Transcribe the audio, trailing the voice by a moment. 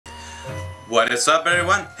What is up,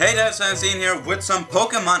 everyone? Hey there, Uncensored here with some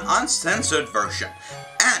Pokemon Uncensored version.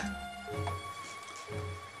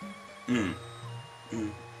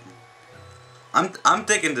 And I'm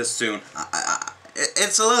taking this soon.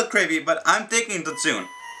 It's a little creepy, but I'm taking the tune.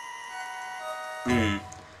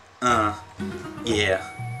 Yeah.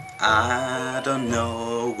 I don't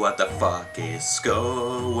know what the fuck is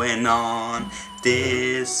going on.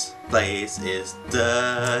 This place is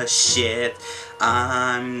the shit.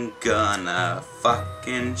 I'm gonna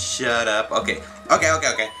fucking shut up. Okay.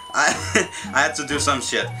 I had to do some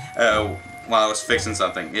shit while I was fixing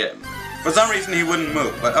something. Yeah. For some reason he wouldn't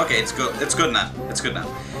move, but okay, it's good. It's good now. It's good now.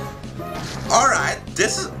 Alright,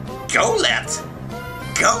 this is Golett.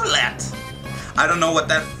 I don't know what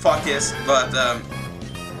that fuck is, but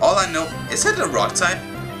all I know, is it a rock type?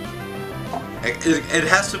 It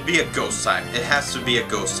has to be a ghost type. It has to be a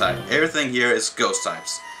ghost type. Everything here is ghost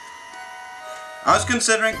types. I was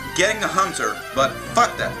considering getting a hunter, but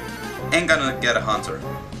fuck that. Ain't gonna get a hunter.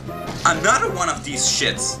 Another one of these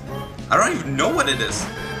shits. I don't even know what it is.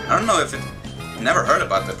 I don't know if it... Never heard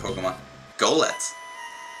about that Pokemon. Golett.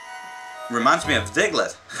 Reminds me of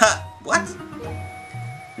Diglett. Ha! What?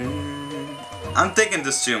 I'm taking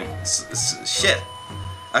this tune. Shit.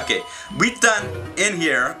 Okay, we done in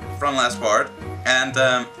here from last part, and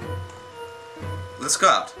let's go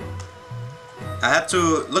out. I had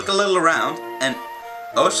to look a little around, and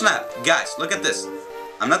oh snap, guys, look at this.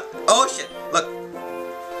 I'm not. Oh shit! Look,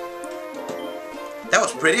 that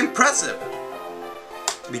was pretty impressive.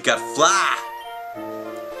 We got Fly,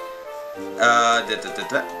 and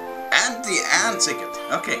the Ant ticket.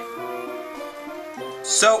 Okay,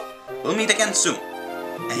 so we'll meet again soon,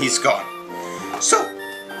 and he's gone. So.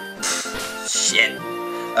 Shit.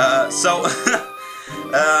 Let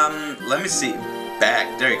me see.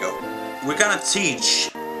 Back. There you go. We're gonna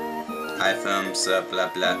teach items, blah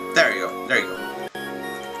blah. There you go.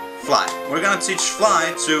 Fly. We're gonna teach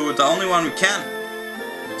Fly to the only one we can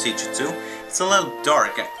teach it to. It's a little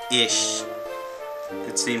dark-ish,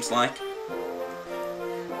 it seems like.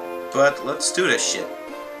 But let's do this shit.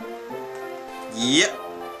 Yep.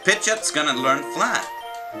 Pidgeot's gonna learn Fly.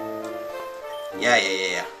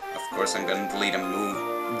 Yeah. Of course I'm gonna delete a move.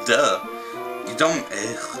 Duh. You don't...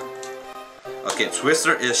 Okay,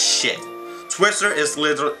 Twister is shit. Twister is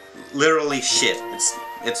literally shit.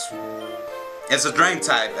 It's a drain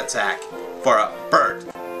type attack for a bird.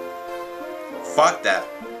 Fuck that.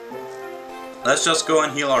 Let's just go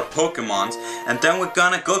and heal our Pokemons, and then we're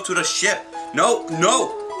gonna go to the ship. No.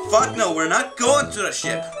 Fuck no, we're not going to the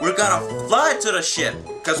ship. We're gonna fly to the ship,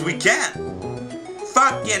 cause we can.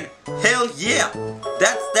 Fucking hell yeah!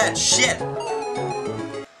 That's that shit!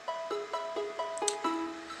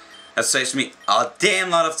 That saves me a damn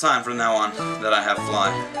lot of time from now on that I have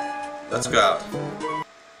Fly. Let's go out.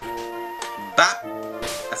 Bop!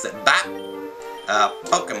 I said bop!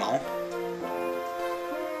 Pokemon.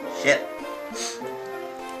 Shit.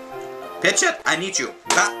 Pidgeot, I need you.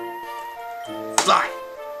 Bop! Fly!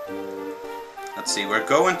 Let's see, we're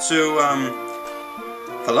going to,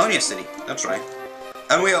 Polonia City. That's right.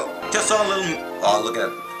 And we just saw a little... Oh, look at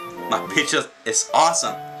it. My Pidgeot is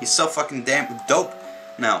awesome. He's so fucking damn dope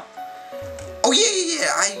now. Oh,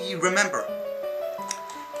 yeah, I remember.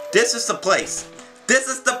 This is the place. This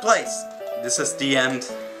is the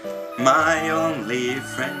end. My only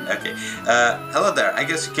friend. Okay. Hello there. I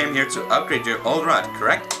guess you came here to upgrade your old rod,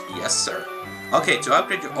 correct? Yes, sir. Okay, to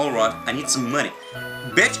upgrade your old rod, I need some money.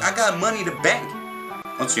 Bitch, I got money to bank.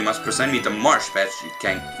 Also, you must present me the marsh badge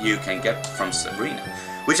you can get from Sabrina,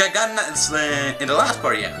 which I got in the last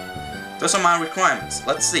part. Yeah, those are my requirements.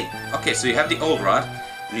 Let's see. Okay, so you have the old rod,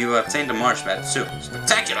 and you obtained the marsh badge too.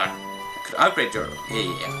 Spectacular! I could upgrade your...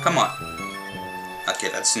 Yeah. Come on. Okay,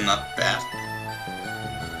 that's not bad.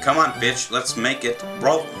 Come on, bitch. Let's make it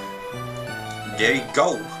roll. There you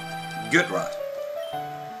go. Good rod.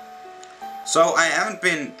 So I haven't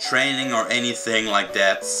been training or anything like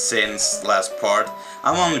that since last part.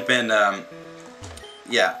 I've only been,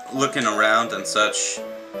 yeah, looking around and such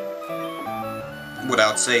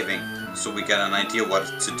without saving, so we got an idea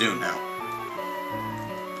what to do now.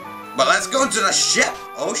 But let's go to the ship!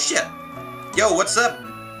 Oh shit! Yo, what's up?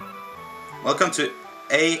 Welcome to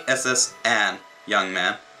ASSN, young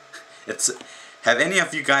man. Have any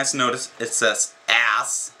of you guys noticed it says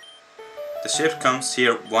ass? The ship comes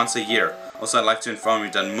here once a year. Also, I'd like to inform you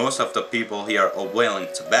that most of the people here are willing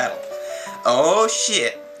to battle. Oh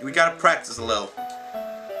shit, we gotta practice a little.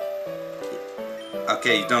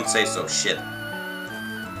 Okay, you don't say so, shit.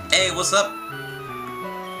 Hey, what's up?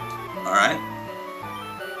 Alright.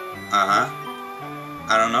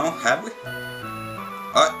 I don't know, have we?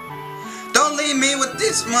 Don't Don't leave me with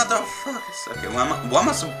these motherfuckers. Okay, what am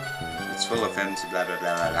I it's full of him, blah blah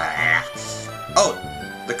blah blah blah. Oh,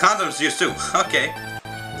 the condoms used too. Okay.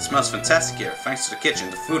 It smells fantastic here, thanks to the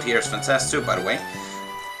kitchen. The food here is fantastic too, by the way.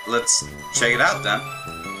 Let's check it out then.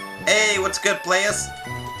 Hey, what's good, players?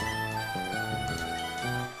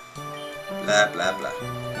 Blah blah blah.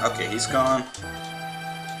 Okay, he's gone.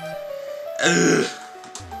 Ugh.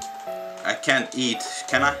 I can't eat,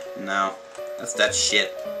 can I? No. That's that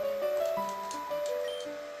shit.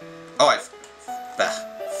 Oh,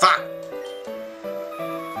 fuck!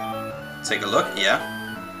 Take a look, yeah.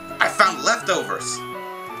 I found leftovers!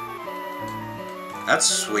 That's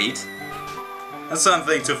sweet. That's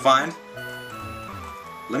something to find.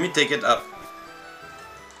 Let me take it up.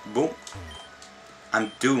 Boom.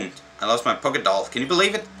 I'm doomed. I lost my pocket doll. Can you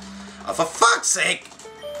believe it? Oh, for fuck's sake!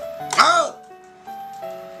 Oh!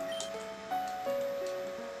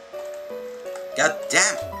 God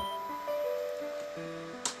damn!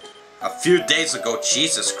 A few days ago,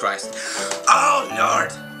 Jesus Christ. Oh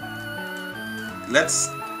Lord!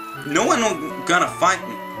 No one gonna fight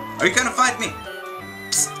me. Are you gonna fight me?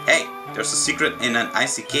 Psst, hey, there's a secret in an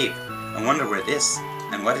icy cave. I wonder where it is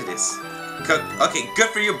and what it is. Okay, good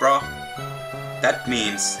for you, bro. That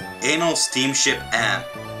means Anal Steamship Anne.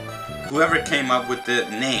 Whoever came up with the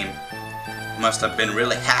name must have been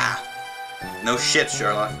really high. No shit,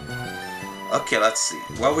 Sherlock. Okay, let's see.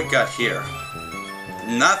 What we got here?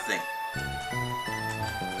 Nothing.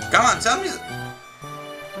 Come on, tell me.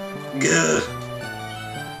 Good.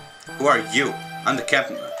 Who are you? I'm the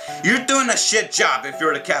captain. You're doing a shit job if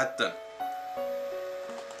you're the captain.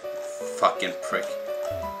 Fucking prick.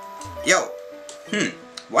 Yo.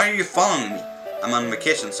 Why are you following me? I'm on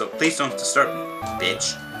vacation, so please don't disturb me,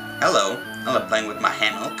 bitch. Hello. I love playing with my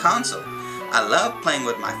handheld console. I love playing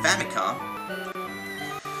with my Famicom.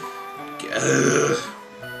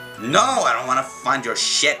 No, I don't want to find your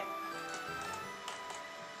shit.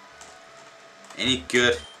 Any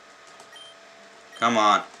good? Come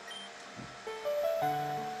on.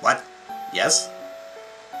 What? Yes?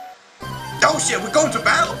 Oh shit, we're going to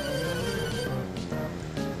battle!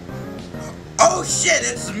 Oh shit,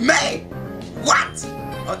 it's May! What?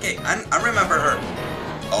 Okay, I remember her.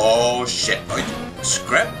 Oh shit. Oh,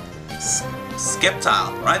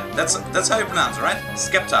 Skeptile, right? That's how you pronounce it, right?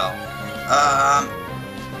 Skeptile.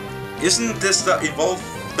 Isn't this the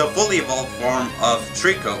fully evolved form of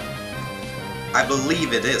Trico? I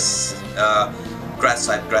believe it is. Grass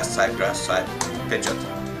type, Pidgeot.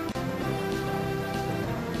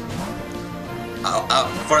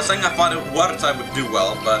 For a second I thought water type would do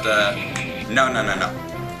well, but no.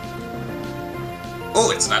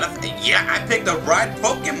 Oh, it's not a... Yeah, I picked the right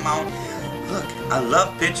Pokemon. Look, I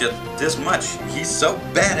love Pidgeot this much. He's so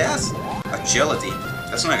badass. Agility.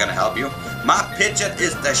 That's not gonna help you. My Pidgeot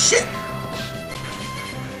is the shit.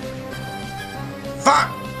 Fuck!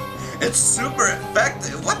 It's super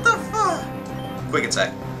effective. What the fuck? Quick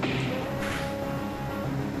attack.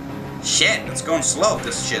 Shit, it's going slow,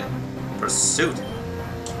 this shit. Pursuit.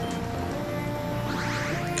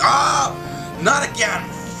 Oh! Not again!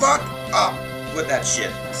 Fuck up with that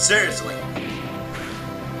shit. Seriously.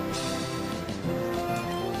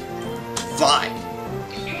 Fly.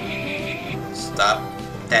 Stop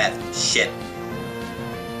that shit.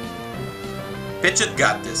 Pidgeot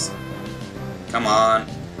got this. Come on.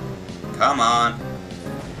 Come on.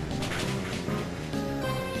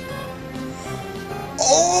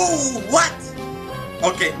 Oh, what?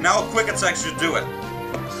 Okay, now a quick attack should do it.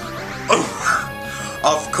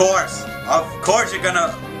 Of course you're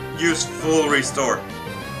gonna use full restore.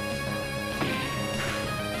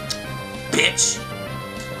 Bitch.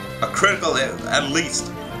 A critical hit, at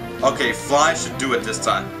least. Okay, fly should do it this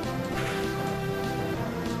time.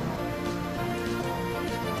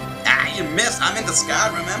 Ah, you missed. I'm in the sky,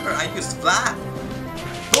 remember? I used to fly.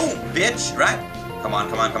 Boom, bitch, right? Come on.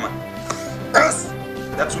 Yes!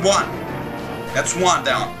 That's one. That's one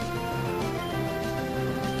down.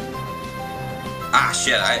 Ah,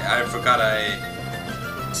 shit, I forgot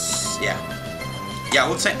Yeah,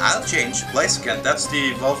 I'll change Blaziken. That's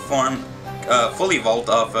the evolved form, fully evolved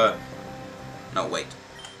of, no, wait.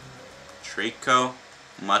 Trico,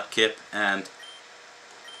 Mudkip, and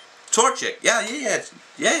Torchic. Yeah,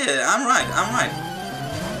 I'm right.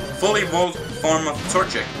 Fully evolved form of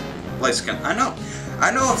Torchic. Blaziken. I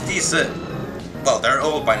know of these, well, they're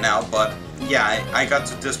old by now, but yeah, I got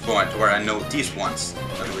to this point where I know these ones,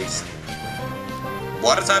 at least.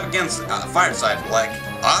 Water type against fire type, like,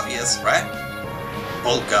 obvious, right?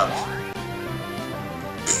 Bulk up.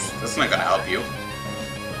 That's not gonna help you.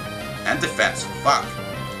 And defense, fuck.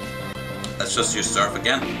 Let's just use Surf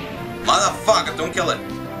again. Motherfucker, don't kill it.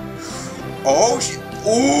 Oh shit!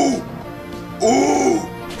 Ooh! Ooh!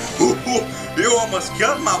 You almost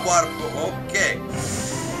killed my water pool. Okay.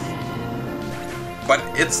 But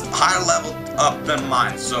it's higher level up than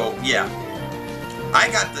mine, so yeah. I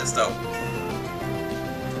got this though.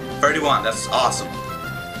 31, that's awesome.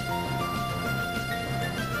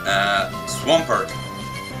 Swampert.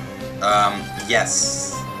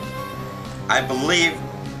 Yes. I believe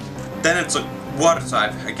then it's a water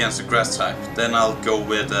type against a grass type. Then I'll go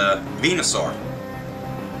with Venusaur.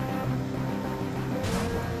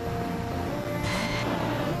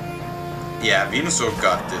 Yeah, Venusaur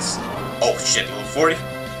got this. Oh shit, level 40.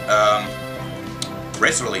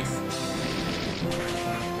 Razor Leaf.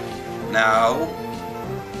 Now.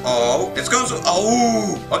 Oh, it's going to.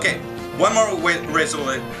 Oh, okay. One more Razor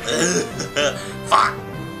Leaf. Fuck.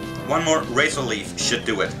 One more Razor Leaf should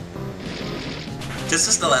do it. This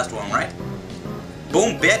is the last one, right?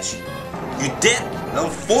 Boom, bitch. You did. Level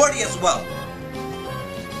 40 as well.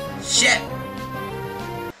 Shit.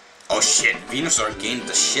 Oh shit, Venusaur gained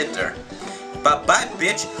the shit there. Bye-bye,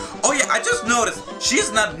 bitch. Oh yeah, I just noticed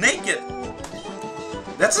she's not naked.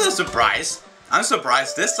 That's a surprise. I'm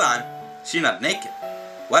surprised this time. She's not naked.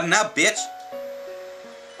 What now, bitch?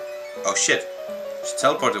 Oh shit. She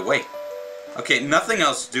teleported away. Okay, nothing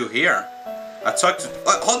else to do here. I talked to...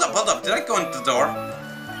 Oh, hold up. Did I go into the door?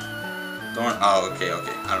 Door... Oh, okay.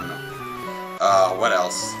 I don't know. What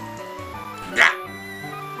else? Yeah.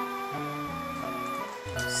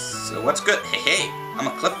 So what's good? Hey, I'm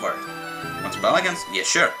a Clifford. Want to battle against? Yeah,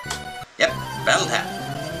 sure. Yep, battle tap.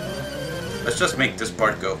 Let's just make this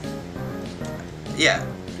part go. Yeah,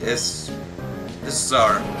 this is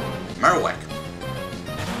our Marowak.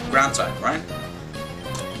 Ground type, right?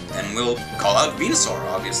 And we'll call out Venusaur,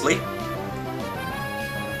 obviously.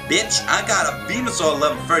 Bitch, I got a Venusaur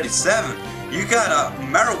level 37. You got a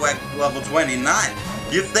Marowak level 29.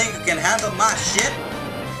 You think you can handle my shit?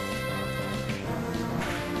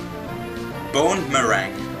 Bone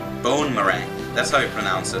Meringue. Bone Meringue. That's how you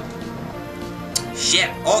pronounce it.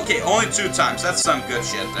 Shit. Okay, only 2 times. That's some good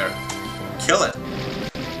shit there. Kill it.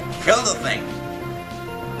 Kill the thing.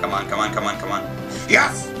 Come on.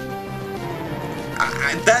 Yes!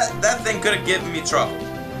 That thing could have given me trouble.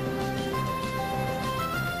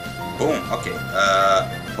 Boom. Okay.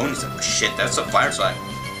 Ponytail. Shit, that's a fire type.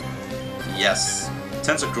 Yes.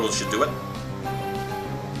 Tentacruel should do it.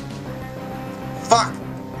 Fuck!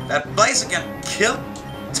 That Blaziken killed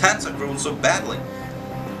Tentacruel so badly.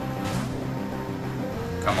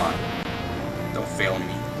 Come on. Don't fail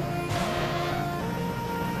me.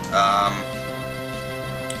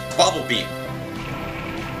 Bubble Beam.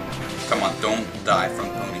 Come on, don't die from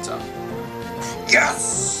Ponytail.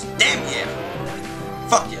 Yes! Damn yeah!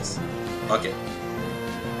 Fuck yes. Okay.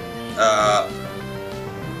 A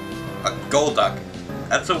Golduck.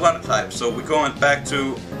 That's a water type, so we're going back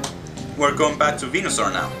to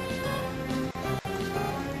Venusaur now.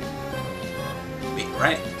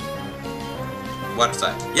 Right? Water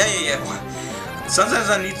type. Yeah. Sometimes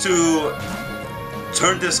I need to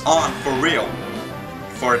turn this on for real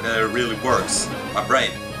before it really works. My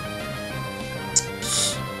brain.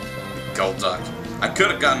 Golduck. I could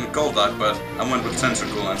have gotten Golduck, but I went with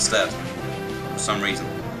Tentacruel instead. For some reason.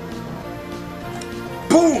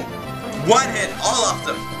 Boom! One hit, all of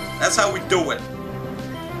them. That's how we do it.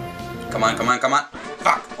 Come on.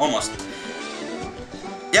 Fuck, almost.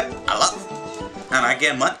 Yep, I love. And I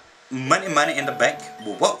get money in the bank.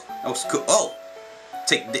 Whoa, that was cool. Oh,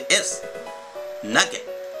 take this nugget.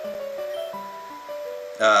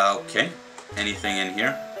 Okay. Anything in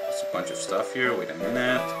here? There's a bunch of stuff here. Wait a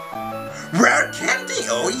minute. Rare candy.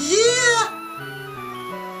 Oh yeah.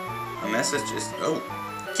 A message is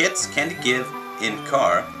kids candy give in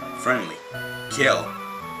car friendly. Kill.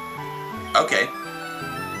 Okay.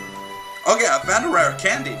 Okay, I found a rare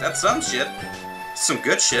candy. That's some shit. Some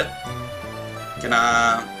good shit. Can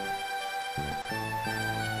I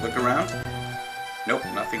look around? Nope,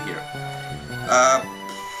 nothing here.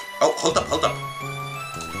 Oh, hold up.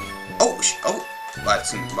 Oh,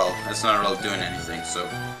 well, it's not really doing anything, so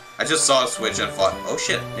I just saw a switch and thought, oh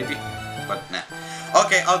shit, maybe, but nah.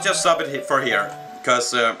 Okay, I'll just stop it for here,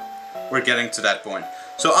 because we're getting to that point.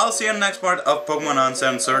 So I'll see you in the next part of Pokemon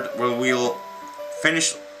Uncensored, where we'll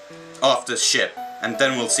finish off this ship, and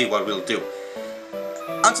then we'll see what we'll do.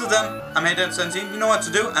 Until then, I'm Uncensored, you know what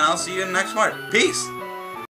to do, and I'll see you in the next part. Peace!